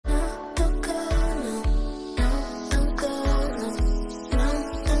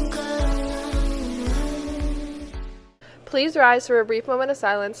Please rise for a brief moment of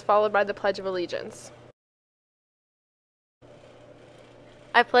silence, followed by the Pledge of Allegiance.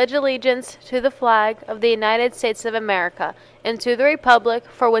 I pledge allegiance to the flag of the United States of America and to the republic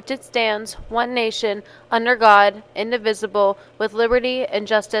for which it stands, one nation, under God, indivisible, with liberty and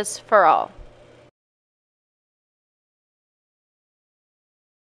justice for all.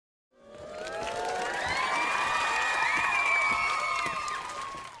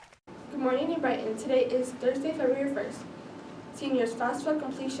 Good morning, New Brighton. Today is Thursday, February 1st. Seniors FAFSA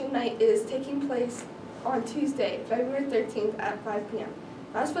completion night is taking place on Tuesday, February 13th at 5 p.m.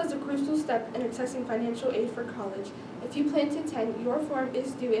 FAFSA is a crucial step in accessing financial aid for college. If you plan to attend, your form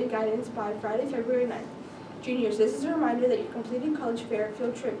is due in guidance by Friday, February 9th. Juniors, this is a reminder that your completed college fair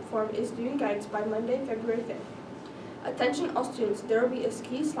field trip form is due in guidance by Monday, February 5th. Attention all students, there will be a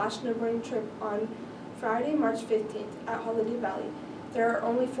ski/snowboarding trip on Friday, March 15th at Holiday Valley. There are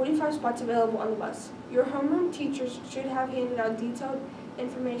only 45 spots available on the bus. Your homeroom teachers should have handed out detailed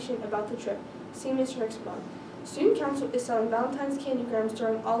information about the trip. See Mr. Nixon. Student Council is selling Valentine's candy grams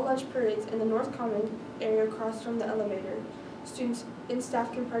during all lunch periods in the North Common area across from the elevator. Students and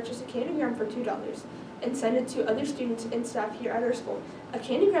staff can purchase a candy gram for $2 and send it to other students and staff here at our school. A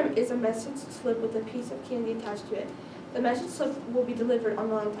candy gram is a message slip with a piece of candy attached to it. The message slip will be delivered on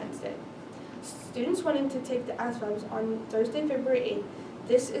Valentine's Day. Students wanting to take the ASVABs on Thursday, February 8th.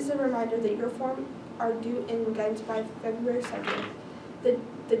 This is a reminder that your form are due in guidance by February 2nd.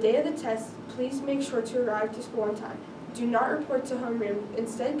 The day of the test, please make sure to arrive to school on time. Do not report to homeroom.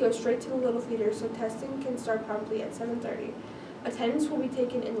 Instead, go straight to the Little Theater so testing can start promptly at 7:30. Attendance will be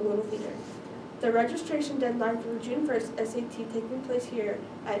taken in the Little Theater. The registration deadline for the June 1st SAT taking place here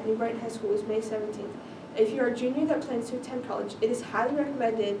at New Brighton High School is May 17th. If you are a junior that plans to attend college, it is highly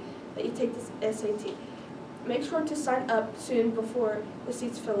recommended that you take this SAT. Make sure to sign up soon before the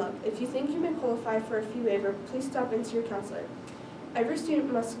seats fill up. If you think you may qualify for a fee waiver, please stop in to your counselor. Every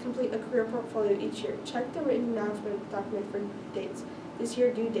student must complete a career portfolio each year. Check the written announcement document for dates. This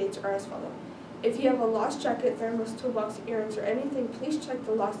year due dates are as follows. If you have a lost jacket, thermos, toolbox, earrings, or anything, please check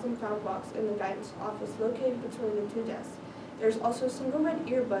the lost and found box in the guidance office located between the two desks. There is also a single red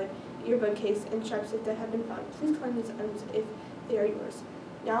earbud case, and chapstick that have been found. Please claim these items if they are yours.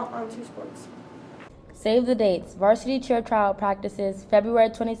 Now on to sports. Save the dates. Varsity cheer trial practices February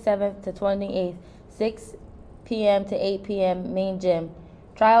 27th to 28th, 6 p.m. to 8 p.m. main gym.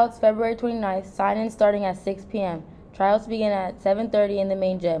 Tryouts February 29th, sign-in starting at 6 p.m. Tryouts begin at 7:30 in the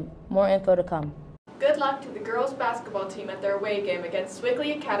main gym. More info to come. Good luck to the girls basketball team at their away game against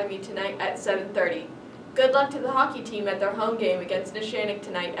Swigley Academy tonight at 7:30. Good luck to the hockey team at their home game against Neshannock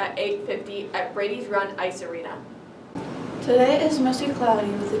tonight at 8:50 at Brady's Run Ice Arena. Today is mostly cloudy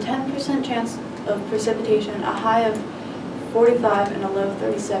with a 10% chance of precipitation, a high of 45 and a low of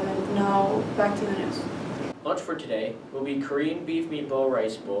 37. Now back to the news. Lunch for today will be Korean beef meatball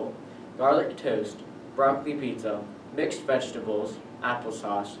rice bowl, garlic toast, broccoli pizza, mixed vegetables,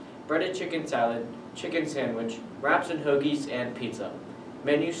 applesauce, breaded chicken salad, chicken sandwich, wraps and hoagies, and pizza.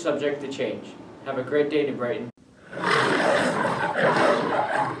 Menu subject to change. Have a great day, New Brighton.